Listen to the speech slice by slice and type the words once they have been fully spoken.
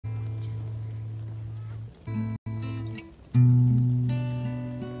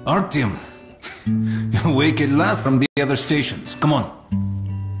Artyom, awake at last from the other stations. Come on.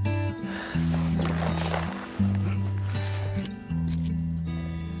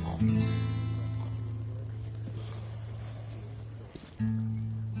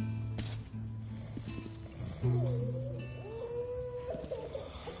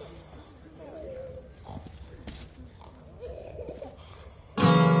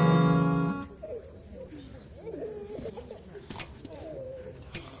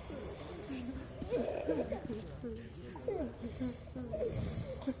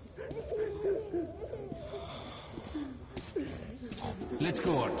 Let's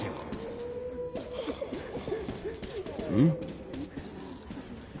go, Artyom.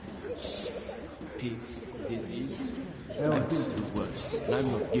 Pigs, disease, Alex, worse. And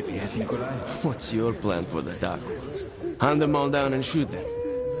I'm not giving it. Nikolai? What's your plan for the Dark Ones? Hunt them all down and shoot them?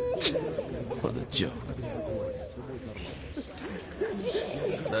 What a joke.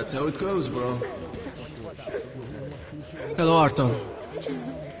 That's how it goes, bro. Hello, Artyom.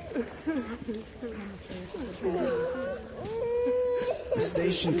 The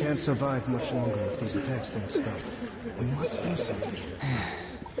station can't survive much longer if these attacks don't stop. We must do something.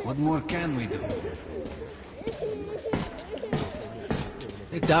 What more can we do?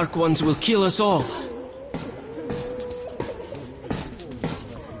 The Dark Ones will kill us all.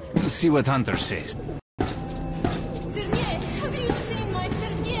 We'll see what Hunter says. Sergei, have you seen my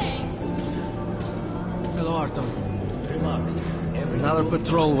Sergei? Hello, Artyom. Relax. Another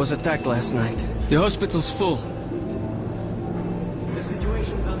patrol was attacked last night. The hospital's full. The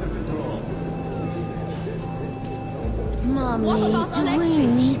situation's under control. What Mommy, about do Alexei? we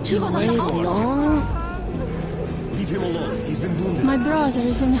need He to was wait on the long? Leave him alone. He's been wounded. My brother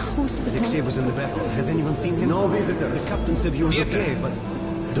is in the hospital. Alexei was in the battle. Has anyone seen him? No visitor. The captain said he was okay, but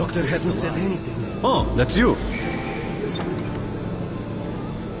doctor hasn't said anything. Oh, that's you.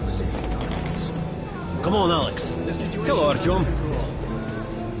 Was it the darkness? Come on, Alex. The situation Hello, Artyom.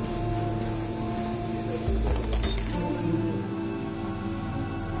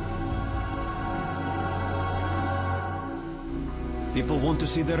 People want to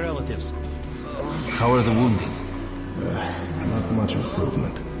see their relatives. How are the wounded? Not much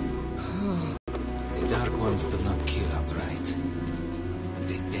improvement. The Dark Ones do not kill outright, but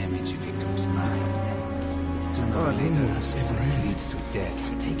they damage a victim's mind. Sooner or later, this leads to death.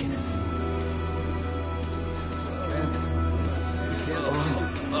 Taking it.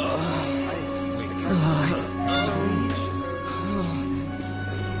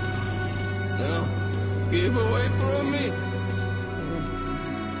 No. Keep away from me.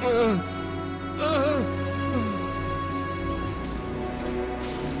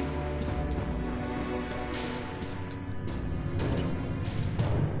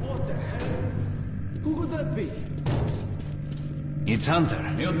 What the hell? Who could that be? It's Hunter.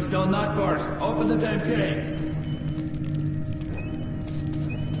 Miltonstone knock first. Open the damn gate.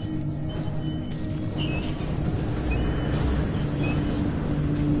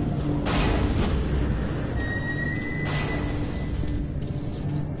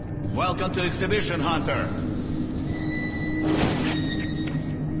 Welcome to Exhibition, Hunter.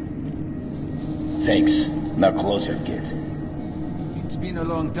 Thanks. Now closer, kid. It's been a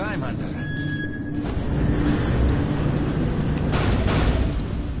long time, Hunter.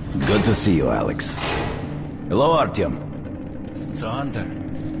 Good to see you, Alex. Hello, Artyom. So, Hunter,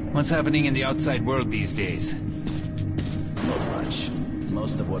 what's happening in the outside world these days? Not much.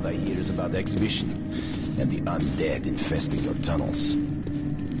 Most of what I hear is about the exhibition and the undead infesting your tunnels.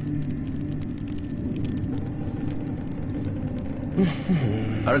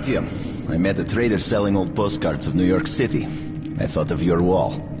 Artyom, I met a trader selling old postcards of New York City. I thought of your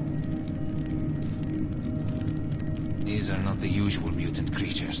wall. These are not the usual mutant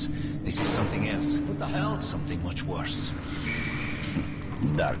creatures. This is something else. What the hell? Something much worse.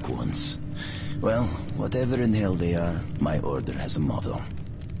 Dark Ones. Well, whatever in hell they are, my order has a motto.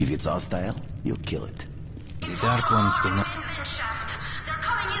 If it's hostile, you kill it. The Dark Ones do not... They're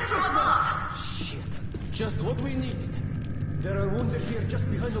coming in from above. Shit. Just what we needed. There are wounded here just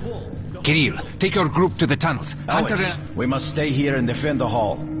behind the wall. Kirill, take your group to the tunnels. Hunter... Alex, we must stay here and defend the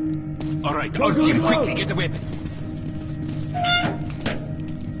hall. All right, Artyom, quickly, get a weapon.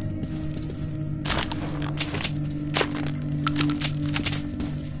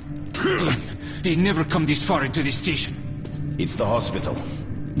 Damn, they never come this far into this station. It's the hospital.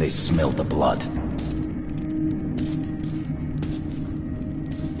 They smell the blood.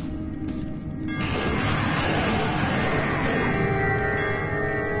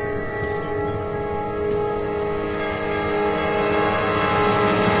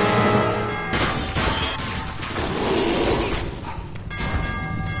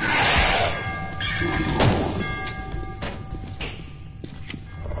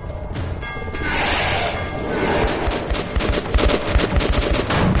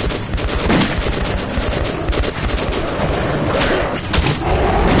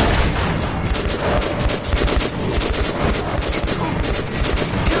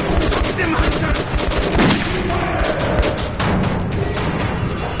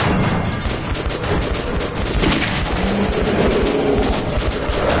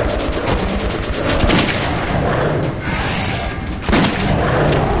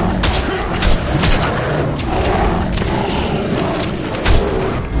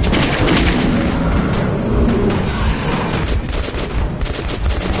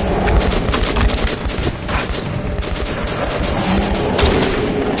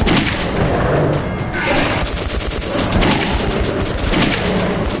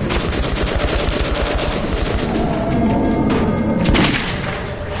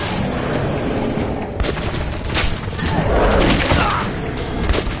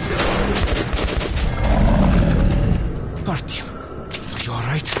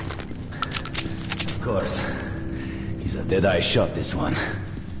 right? Of course. He's a dead-eye shot, this one.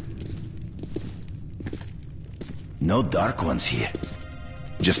 No Dark Ones here.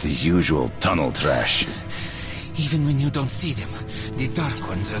 Just the usual tunnel trash. Even when you don't see them, the Dark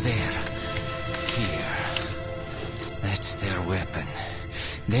Ones are there. Here. That's their weapon.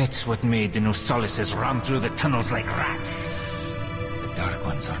 That's what made the Nosalises run through the tunnels like rats. The Dark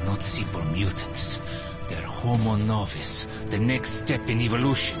Ones are not simple mutants. They're Homo Novus, the next step in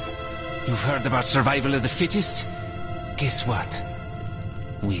evolution. You've heard about survival of the fittest? Guess what?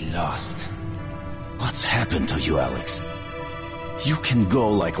 We lost. What's happened to you, Alex? You can go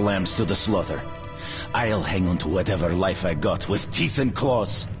like lambs to the slaughter. I'll hang on to whatever life I got with teeth and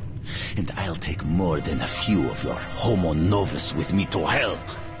claws. And I'll take more than a few of your Homo Novus with me to hell.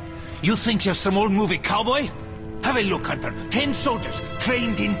 You think you're some old movie cowboy? Have a look, Hunter. 10 soldiers,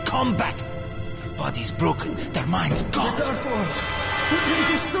 trained in combat. Their bodies broken, their minds gone. The Dark Ones! They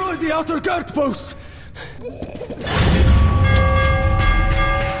destroyed the outer guard post!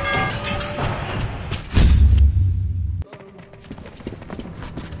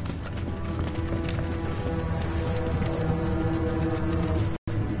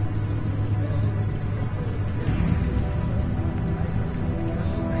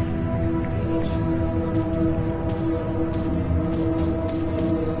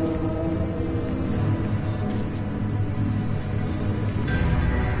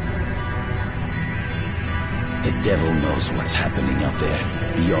 The devil knows what's happening out there,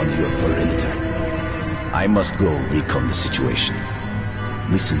 beyond your perimeter. I must go recon the situation.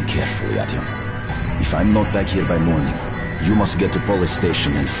 Listen carefully, Artyom. If I'm not back here by morning, you must get to police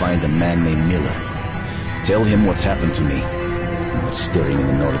station and find a man named Miller. Tell him what's happened to me, and what's stirring in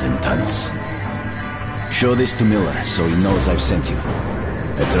the northern tunnels. Show this to Miller, so he knows I've sent you.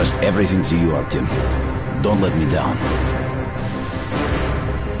 I trust everything to you, Artyom. Don't let me down.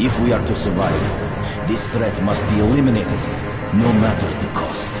 If we are to survive, this threat must be eliminated, no matter the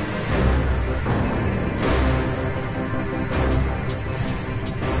cost.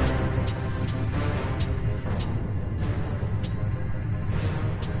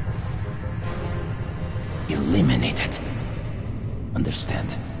 Eliminated.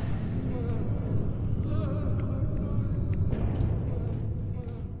 Understand?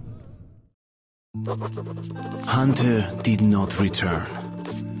 Hunter did not return.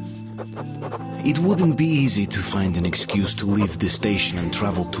 It wouldn't be easy to find an excuse to leave the station and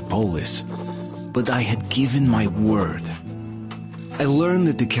travel to Polis, but I had given my word. I learned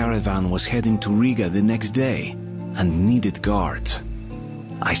that the caravan was heading to Riga the next day and needed guards.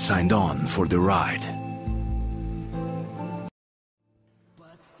 I signed on for the ride.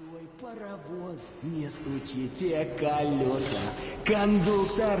 Постой, паровоз, не стучите колеса.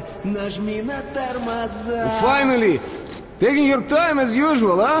 Кондуктор, нажми на тормоза. Finally! Taking your time as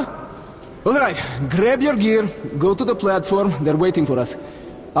usual, huh? All right, grab your gear, go to the platform, they're waiting for us.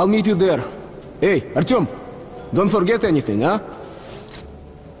 I'll meet you there. Hey, Artyom, don't forget anything, huh?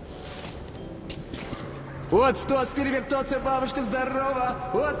 Вот стоц перевертоться, бабушка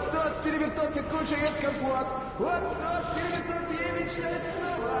здорова. Вот стоц перевертоться, кушает компот. Вот стоц перевертоться и мечтает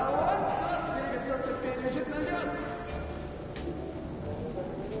снова. Вот стоц перевертоться, перележит на лед.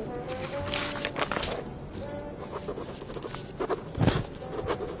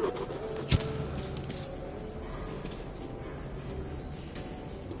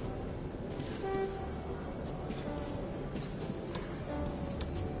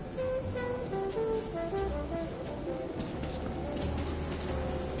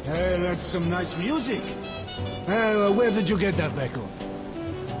 Hey, that's some nice music. Where did you get that record?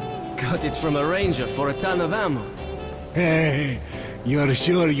 Got it from a ranger for a ton of ammo. Hey, you're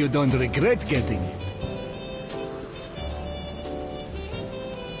sure you don't regret getting it?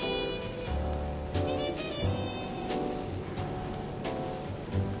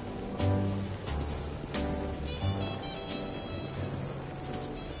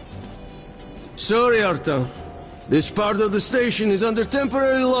 Sorry, Artyom. This part of the station is under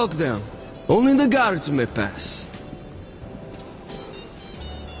temporary lockdown. Only the guards may pass.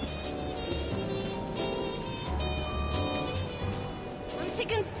 I'm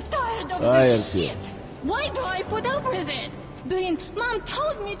sick and tired of I this am too. shit. Why do I put up with it? Blin, Mom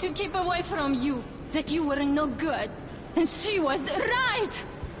told me to keep away from you, that you were no good. And she was right.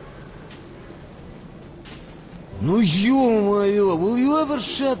 Ну ё-моё, will you ever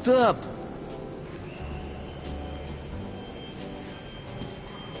shut up?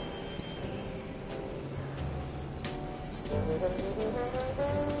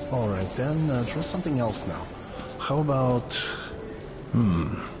 Alright then, try something else now. How about...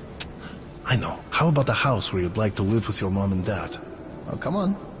 I know. How about the house where you'd like to live with your mom and dad? Oh, come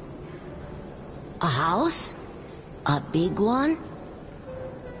on. A house? A big one?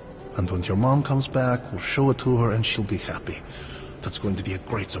 And when your mom comes back, we'll show it to her and she'll be happy. That's going to be a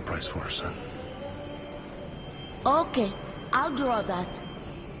great surprise for her son. Okay, I'll draw that.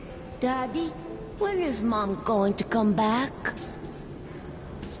 Daddy, when is Mom going to come back?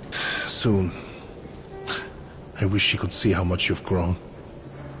 Soon. I wish she could see how much you've grown.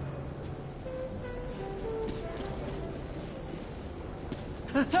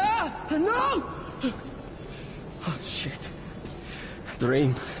 No! Oh, shit.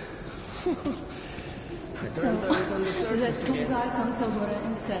 Dream. So, the two guy comes over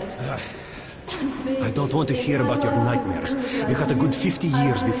and says... I don't want to hear about your nightmares. We got a good 50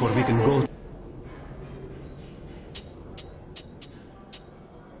 years before we can go...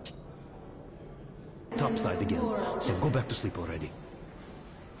 topside again. So go back to sleep already.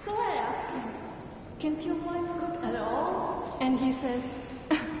 So I ask him, can't your wife cook at all? And he says,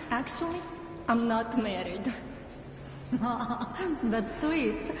 actually, I'm not married. That's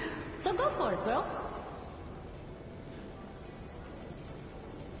sweet. So go for it, girl.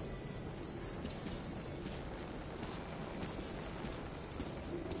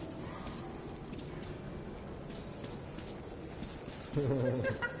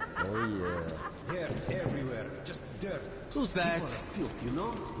 Oh, yeah. Dirt everywhere. Just dirt. Who's that? Filth, you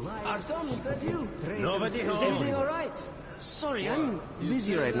know? Artem, is that you? Nobody home. Is everything alright? Sorry, I'm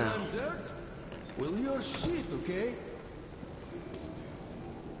busy right now. Dirt? Well, you're shit, okay?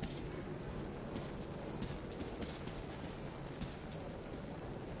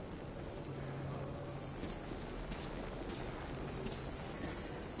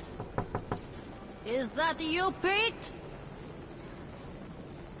 Is that you, Pete?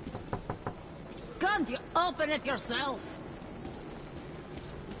 Can't you open it yourself?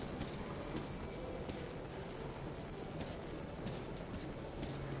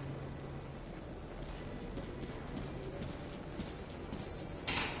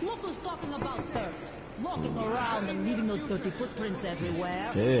 Look who's talking about dirt. Walking around and leaving those dirty footprints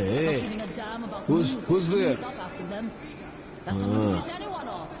everywhere. Hey. Not giving a damn about Who's there? Up after them. That's someone to piss anyone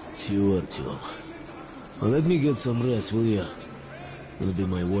off. Sure, Артем. Well, let me get some rest, will ya? It'll be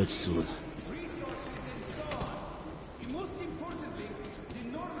my watch soon.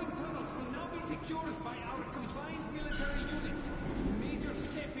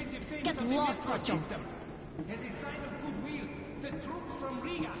 Get lost, Artyom. As a sign of goodwill, the troops from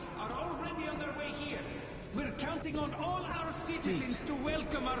Riga are already on their way here. We're counting on all our citizens to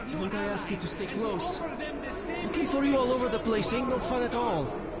welcome our new Didn't I ask you to stay close? offer them the same Looking for you all over the place ain't no fun at all.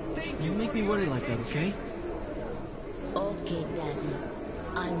 You make me worry like that, okay? Okay, Daddy.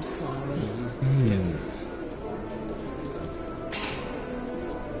 I'm sorry.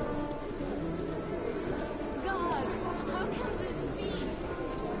 God, how can this be?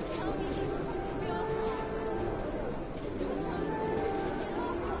 Tell me he's going to be alright. Do something.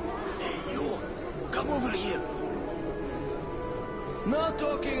 Hey, you! Come over here! No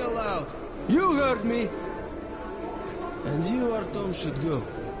talking aloud! You heard me! And you, Artem, should go.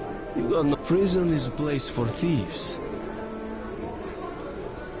 You got no... Prison is a place for thieves.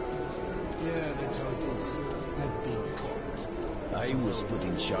 Yeah, that's how it is. I've been caught. I was put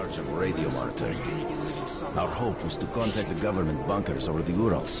in charge of radio monitoring. Our hope was to contact the government bunkers over the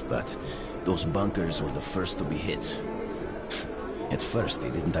Urals, but those bunkers were the first to be hit. At first,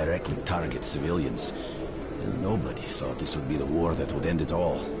 they didn't directly target civilians, and nobody thought this would be the war that would end it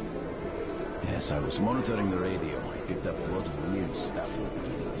all. As I was monitoring the radio, I picked up a lot of weird stuff in the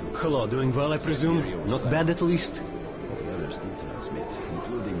beginning, too. Hello, doing well, I presume? Not bad, at least? But the others did transmit,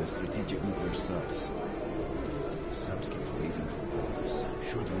 including the strategic nuclear subs. The subs kept waiting for orders.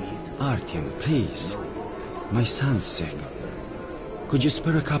 Should we hit... Artyom, please. My son's sick. Could you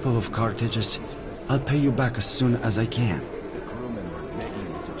spare a couple of cartridges? I'll pay you back as soon as I can. The crewmen were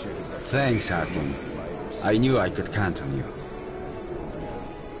begging me to check if their... Thanks, Artyom. I knew I could count on you.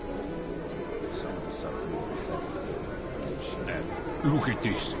 Look at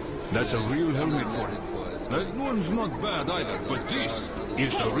this. That's a real helmet for him. That one's not bad either, but this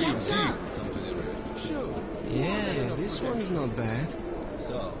is the real deal. Sure. Yeah, this one's not bad.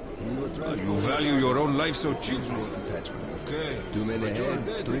 You value your own life so cheaply. Okay. Too many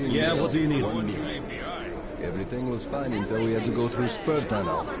head, 3 Yeah, what do you need? Everything was fine until we had to go through Spur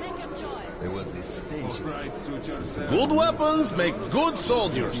Tunnel. There was this station. Good weapons make good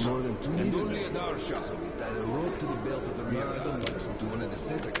soldiers. More than 2 meters ahead. So we tied a rope to the belt of the rear guard, to one of the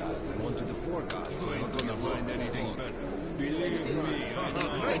center guards and one to the fore guards. You ain't gonna find anything better. Believe me.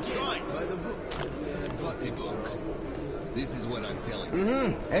 Great choice. By the book. What the book? This is what I'm telling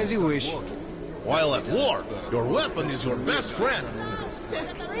you. As you wish. While at war, your weapon is your best friend.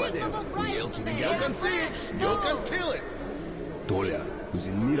 Yell to the guy. You can see it. You can kill it. Tolia, who's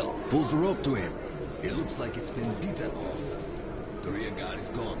in middle, pulls the rope to him. It looks like it's been beaten off. The rear guard is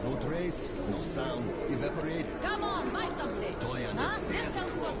gone. No trace, no sound, evaporated. Come on, buy something. Tolia understands the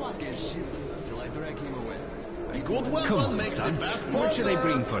ropes, scared shitless till I drag him away. A good Come weapon on, makes the son. best What should I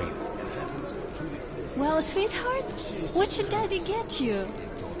partner. bring for you? It hasn't to this day. Well, sweetheart, what should Daddy get you?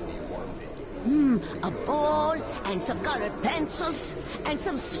 A ball and some colored pencils and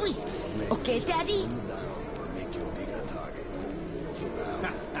some sweets. Okay, Daddy?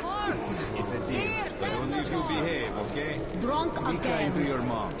 It's a deal, but only if you behave, okay? Drunk Be again. kind to your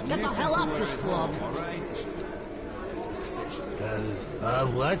mom. Get the hell up, you slob. All right?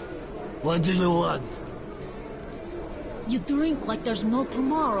 What? What do you want? You drink like there's no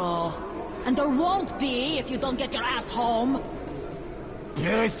tomorrow. And there won't be if you don't get your ass home.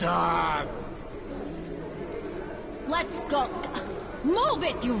 Piss off! Let's go. Move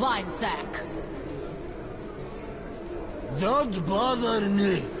it, you wine sack. Don't bother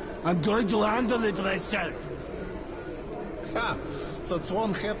me. I'm going to handle it myself. Ha! Such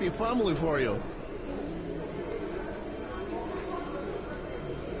one happy family for you.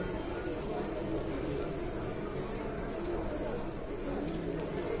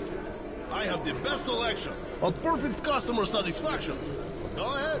 I have the best selection of perfect customer satisfaction.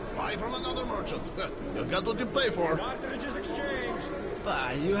 Go ahead, buy from another merchant. You got what you pay for. Cartridge is exchanged.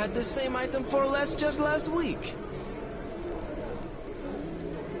 But you had the same item for less just last week.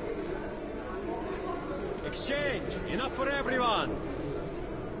 Exchange. Enough for everyone.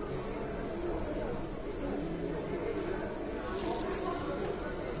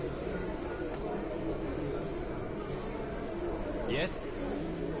 Yes?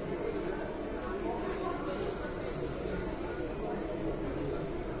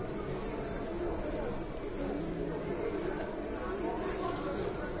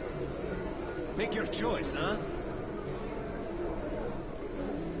 Make your choice, huh?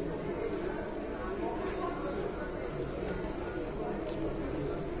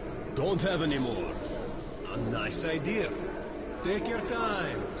 Don't have any more. A nice idea. Take your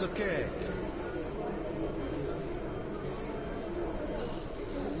time. It's okay.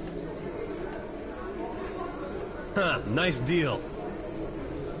 Huh, nice deal.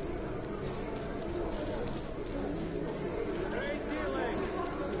 Straight dealing.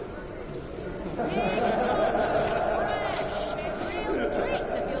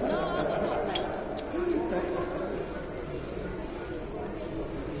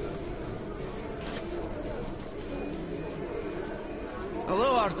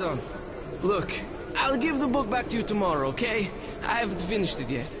 Hello, Artyom. Look, I'll give the book back to you tomorrow, okay? I haven't finished it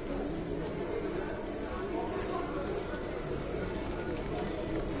yet.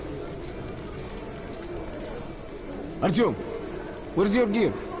 Artyom, where's your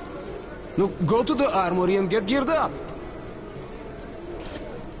gear? No, go to the armory and get geared up.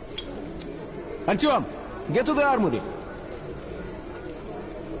 Artyom, get to the armory.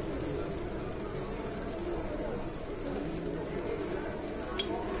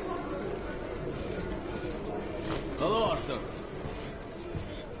 Hello, Arthur.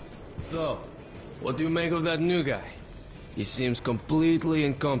 So, what do you make of that new guy? He seems completely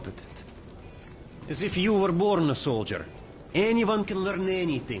incompetent. As if you were born a soldier. Anyone can learn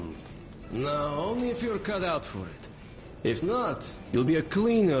anything. No, only if you're cut out for it. If not, you'll be a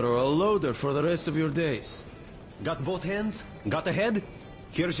cleaner or a loader for the rest of your days. Got both hands? Got a head?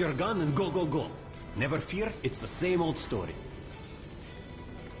 Here's your gun and go, go, go. Never fear, it's the same old story.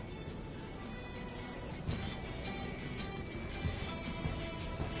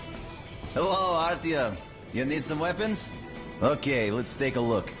 Hello, Artyom. You need some weapons? Okay, let's take a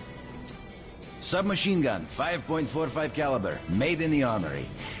look. Submachine gun, 5.45 caliber, made in the armory.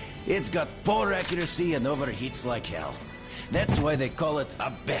 It's got poor accuracy and overheats like hell. That's why they call it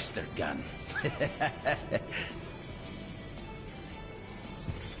a bastard gun.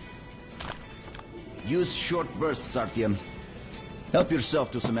 Use short bursts, Artyom. Help yourself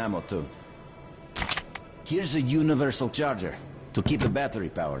to some ammo, too. Here's a universal charger to keep the battery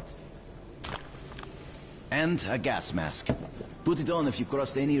powered. And a gas mask. Put it on if you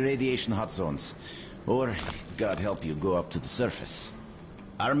cross any radiation hot zones. Or, God help you, go up to the surface.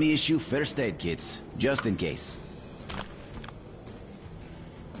 Army issue first aid kits, just in case.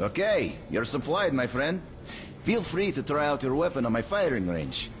 Okay, you're supplied, my friend. Feel free to try out your weapon on my firing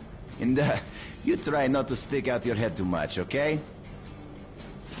range. And, you try not to stick out your head too much, okay?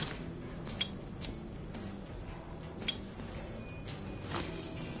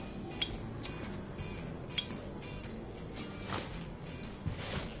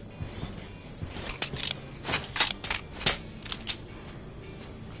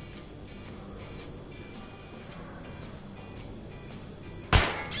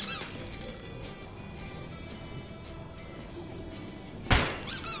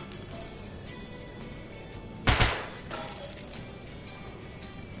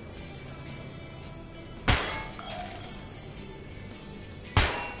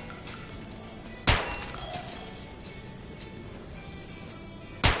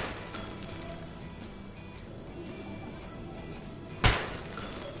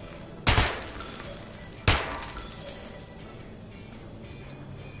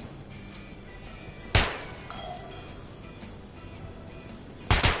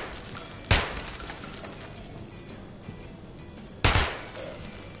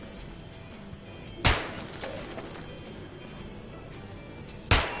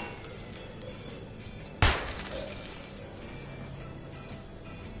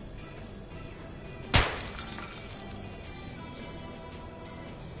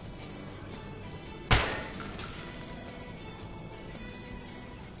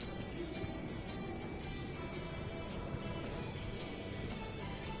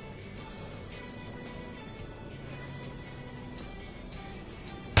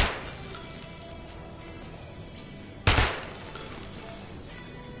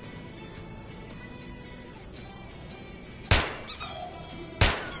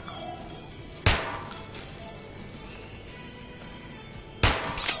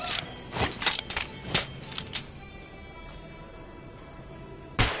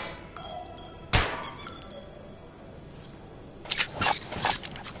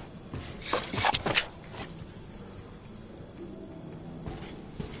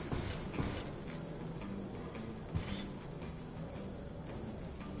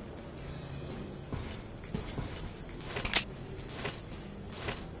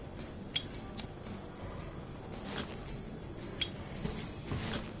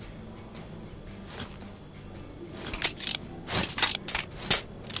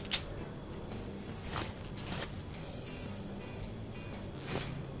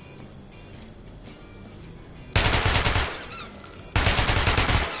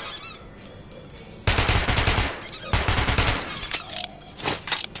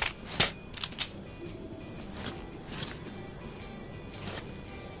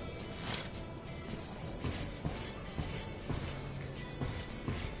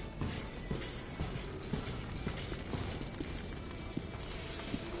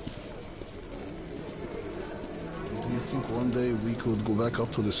 one day we could go back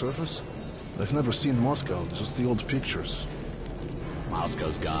up to the surface? I've never seen Moscow, just the old pictures.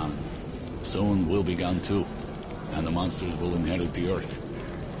 Moscow's gone. Soon we'll be gone too. And the monsters will inherit the Earth.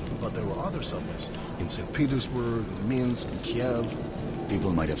 But there were other subways. In St. Petersburg, in Minsk, in Kiev.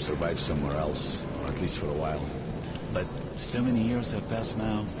 People might have survived somewhere else, or at least for a while. But so many years have passed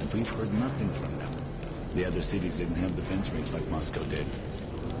now, and we've heard nothing from them. The other cities didn't have defense rings like Moscow did.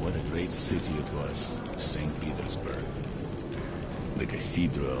 What a great city it was, St. Petersburg. The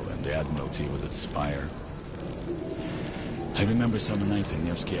cathedral and the Admiralty with its spire. I remember summer nights on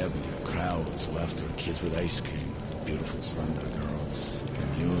Nevsky Avenue, crowds, laughter, kids with ice cream, beautiful slender girls,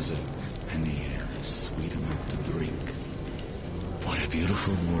 the music, and the air, sweet enough to drink. What a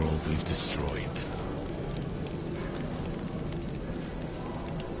beautiful world we've destroyed.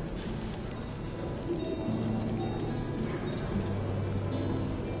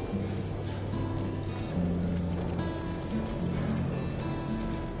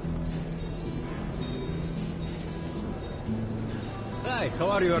 Hi, how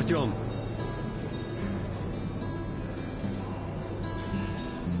are you, Artyom?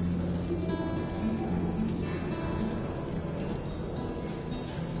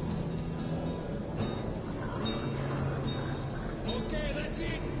 Okay, that's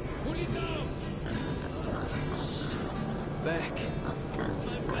it. Put it down. Back.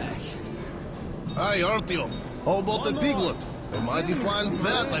 Back. Hi, Artyom. How about the piglet? A mighty fine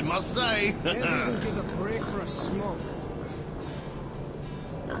pet, I must say. Can't even get a break for a smoke.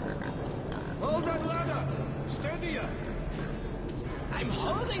 Hold that ladder! Steady ya! I'm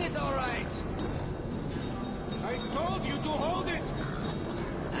holding it all right. I told you to hold it!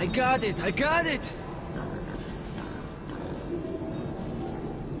 I got it, I got it.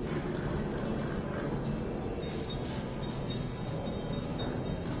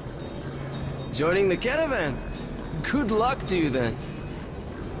 Joining the caravan. Good luck to you then.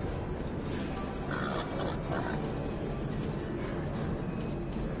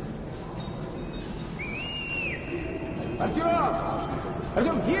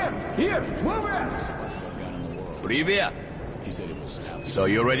 Artyom, here, move it! Привет! He said it was happy. So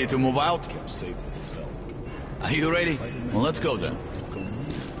you're ready to move out? Kept safe with his help. Are you ready? Well, let's go then.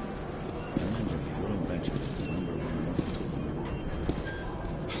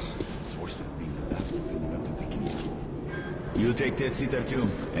 It's worse than being the back of the beginning. You take that seat, Artyom,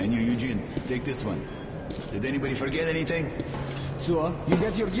 and you, Eugene, take this one. Did anybody forget anything? So, you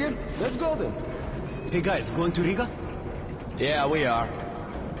got your gear? Let's go then. Hey guys, going to Riga? Yeah, we are.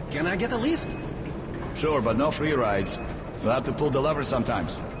 Can I get a lift? Sure, but no free rides. We'll have to pull the lever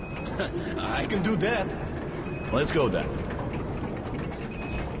sometimes. I can do that. Let's go then.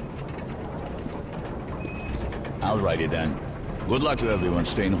 Alrighty then. Good luck to everyone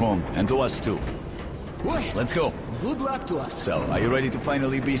staying home, and to us too. Boy, let's go. Good luck to us. So, are you ready to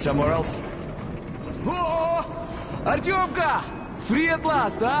finally be somewhere else? Oh, Artyomka! Free at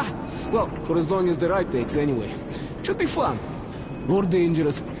last, huh? Well, for as long as the ride takes anyway. Should be fun. More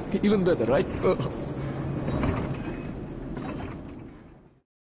dangerous. Even better, right?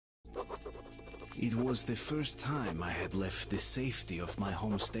 It was the first time I had left the safety of my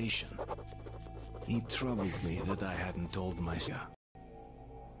home station. It troubled me that I hadn't told myself.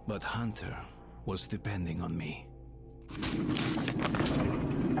 But Hunter was depending on me.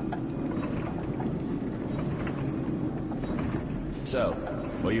 So,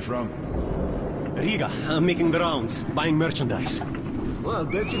 where you from? Riga. I'm making the rounds, buying merchandise. Well, I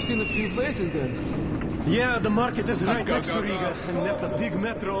bet you've seen a few places then. Yeah, the market is right next to Riga, and that's a big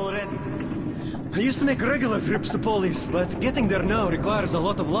metro already. I used to make regular trips to Polis, but getting there now requires a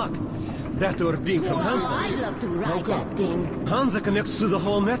lot of luck. That or being from Hansa. I'd love to ride that thing. Hansa connects to the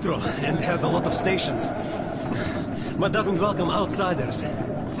whole metro and has a lot of stations, but doesn't welcome outsiders.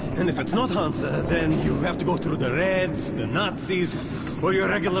 And if it's not Hansa, then you have to go through the Reds, the Nazis, or your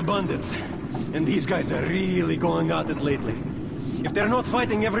regular bandits. And these guys are really going at it lately. If they're not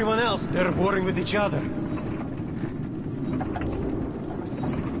fighting everyone else, they're warring with each other.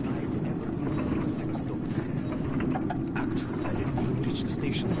 Actually, I didn't even reach the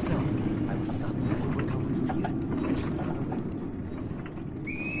station itself. I was suddenly overcome with fear. I just ran away.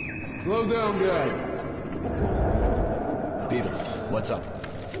 Slow down, guys. Peter, what's up?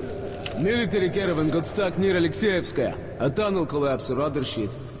 Military caravan got stuck near Alexeyevskaya. A tunnel collapsed or other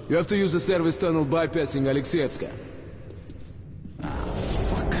shit. You have to use a service tunnel bypassing Alexeyevskaya.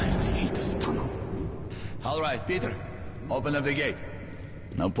 All right, Peter. Open up the gate.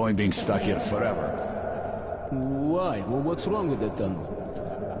 No point being stuck here forever. Why? Well, what's wrong with that tunnel?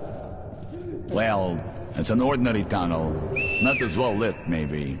 Well, it's an ordinary tunnel. Not as well lit,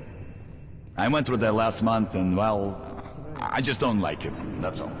 maybe. I went through that last month and, well, I just don't like him,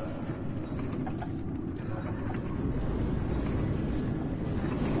 that's all.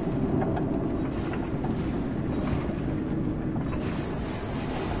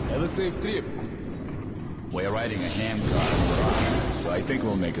 Have a safe trip. We're riding a handcar, so I think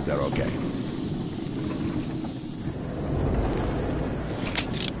we'll make it there okay.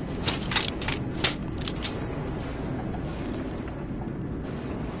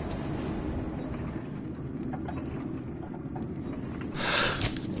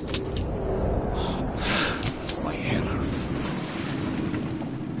 My hand hurts.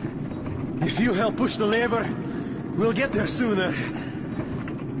 If you help push the lever, we'll get there sooner.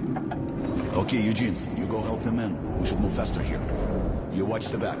 Okay, Eugene, you go help the men. We should move faster here. You watch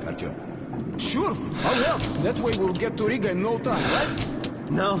the back, Artyom. Sure, I'll help. That way we'll get to Riga in no time,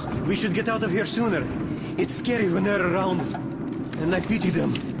 right? No, we should get out of here sooner. It's scary when they're around. And I pity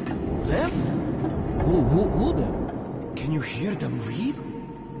them. Them? Who them? Can you hear them weep?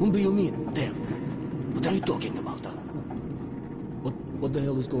 Whom do you mean, them? What are you talking about, huh? What the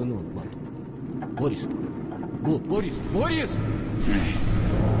hell is going on? What? Boris? Who? Boris? Boris!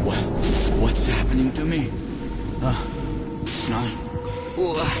 What's happening to me? My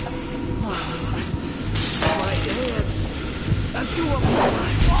head! Artyom!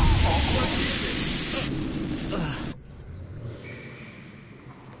 What is it?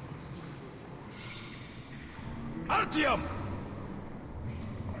 Artyom!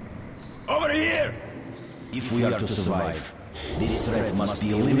 Over here! If we are to survive, this threat must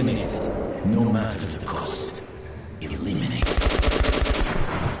be eliminated, no matter the cost. Eliminate.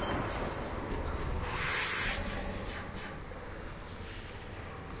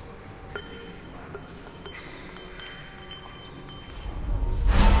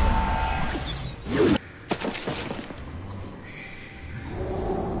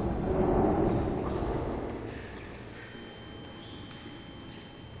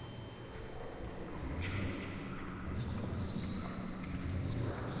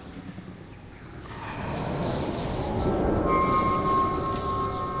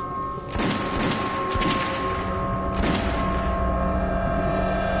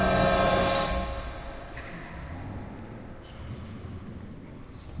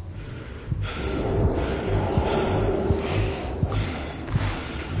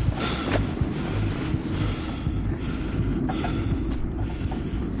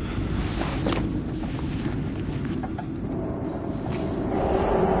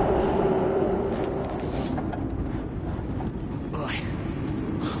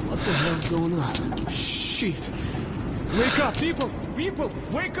 Going on? Shit! Wake up, people! People!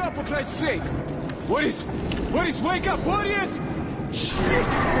 Wake up, for Christ's sake! Boris! Boris, wake up! Boris! Shit!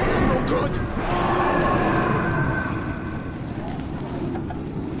 It's no good!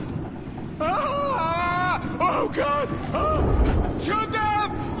 Ah! Oh, God! Ah! Shoot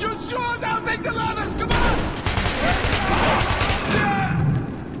them! You shoot! I'll take the ladders! Come on!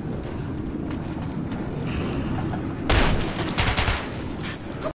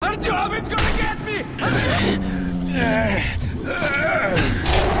 Artyom, it's gonna get me!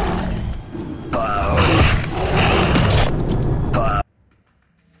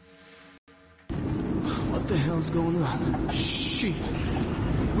 What the hell's going on? Shit!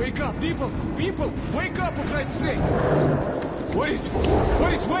 Wake up, people! People! Wake up, for Christ's sake! Boris!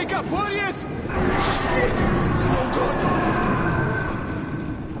 Boris, wake up! Boris! Shit! It's no good!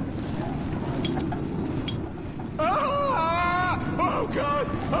 Ah! Oh, God!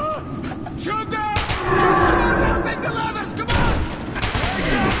 Ah! Shoot them! Shoot them! Take the ladders! Come on!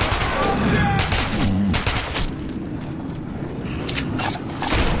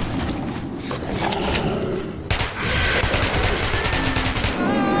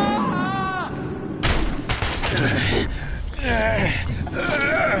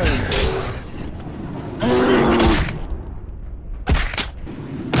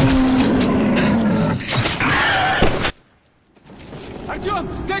 Artyom,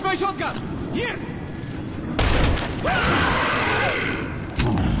 take my shotgun! Here!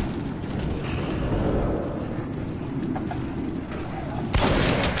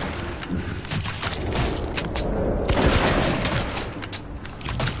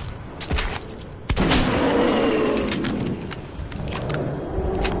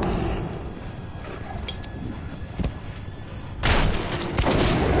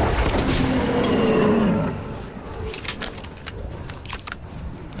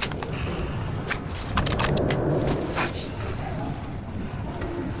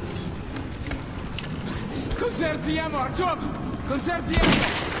 Conserve the ammo, Artyom! Conserve the ammo!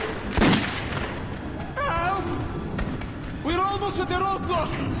 Help! We're almost at the roadblock!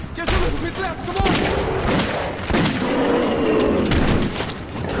 Just a little bit left, come on!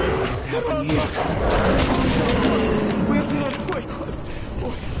 What is happening here? We're there, quick!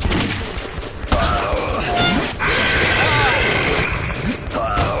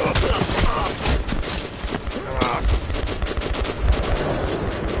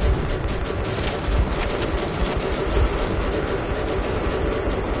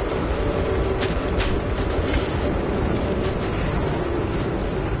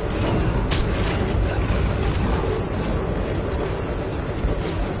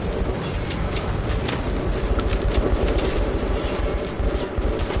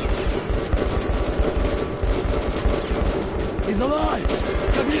 He's alive!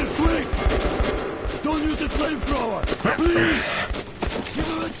 Come here, quick! Don't use a flamethrower! Please! Give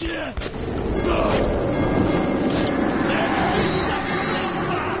him a chance!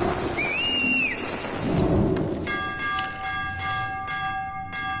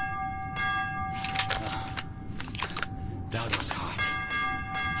 That was hot.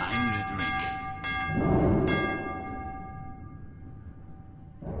 I need a drink.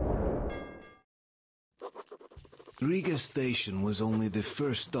 Riga Station was only the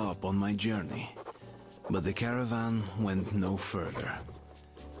first stop on my journey, but the caravan went no further.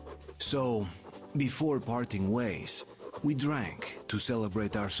 So, before parting ways, we drank to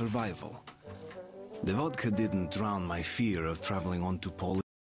celebrate our survival. The vodka didn't drown my fear of traveling on to Polis.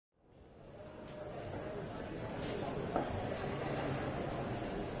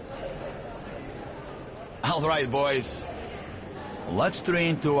 All right, boys. Let's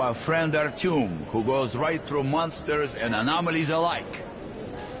train to our friend Artyom, who goes right through monsters and anomalies alike.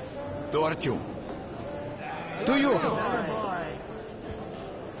 To Artyom. To you!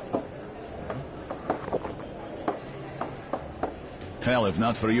 Hell, if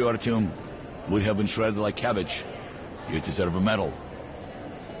not for you, Artyom, we'd have been shredded like cabbage. You deserve a medal.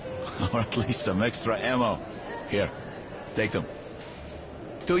 Or at least some extra ammo. Here, take them.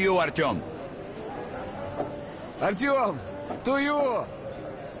 To you, Artyom. Artyom! To you!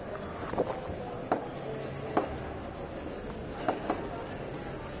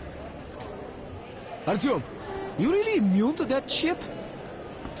 Artyom, you really immune to that shit?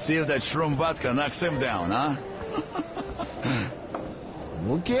 See if that shroom vodka knocks him down, huh?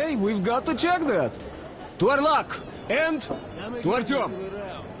 Okay, we've got to check that. To our luck, and to Artyom.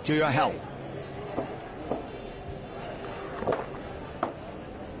 To your health.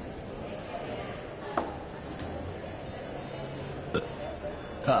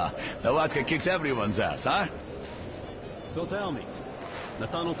 The vodka kicks everyone's ass, huh? So tell me, the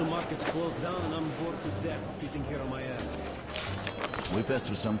tunnel to market's closed down and I'm bored to death sitting here on my ass. We passed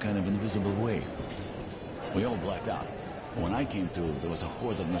through some kind of invisible way. We all blacked out. When I came to, there was a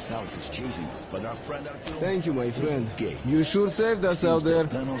horde of Nasalises chasing us, but our friend Artyom... Thank you, my friend. Gay. You sure saved us out there.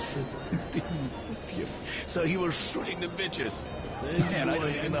 Tunnel shit didn't fit him, so he was shooting the bitches. Man, I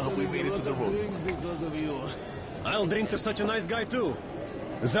don't even know how we made it to the road. Because of you. I'll drink to such a nice guy too.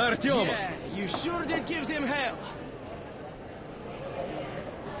 За Артема! Yeah, you sure did give them hell.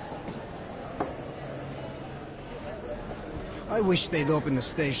 I wish they'd open the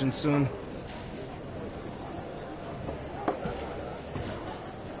station soon.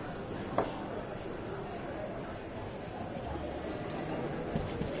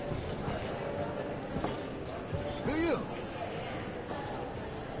 Who are you?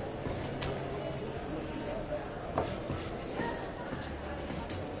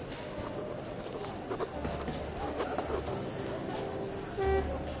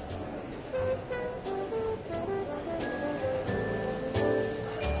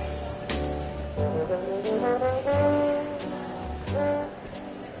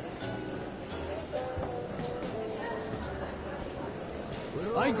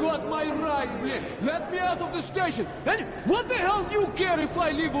 I got my rights, man. Let me out of the station. And what the hell do you care if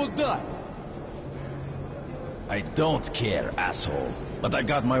I live or die? I don't care, asshole. But I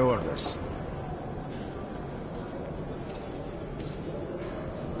got my orders.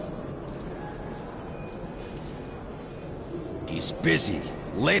 He's busy.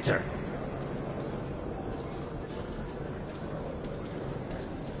 Later.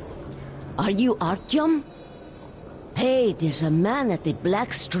 Are you Artyom? Hey, there's a man at the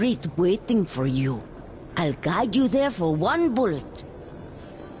Black Street waiting for you. I'll guide you there for one bullet.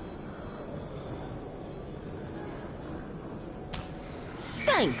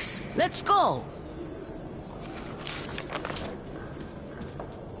 Thanks. Let's go.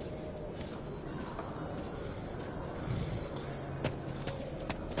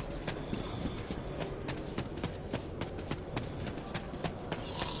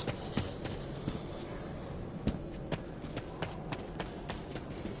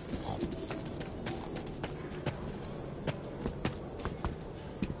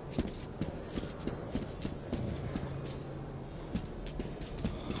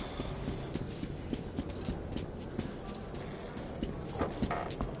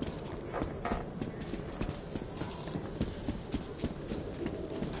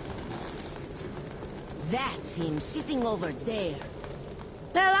 That's him, sitting over there.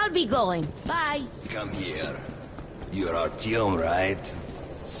 Well, I'll be going. Bye. Come here. You're Artyom, right?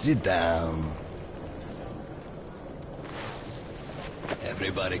 Sit down.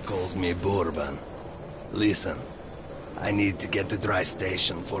 Everybody calls me Bourbon. Listen, I need to get to Dry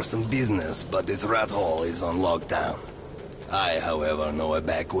Station for some business, but this rat hole is on lockdown. I, however, know a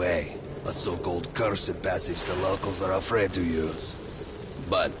back way. A so-called cursed passage the locals are afraid to use.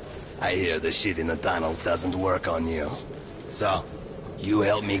 But I hear the shit in the tunnels doesn't work on you. So, you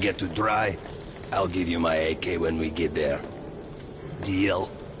help me get to Dry, I'll give you my AK when we get there. Deal?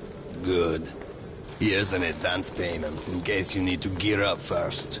 Good. Here's an advance payment in case you need to gear up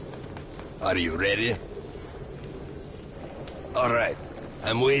first. Are you ready? Alright.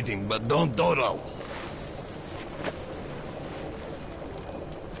 I'm waiting, but don't dawdle.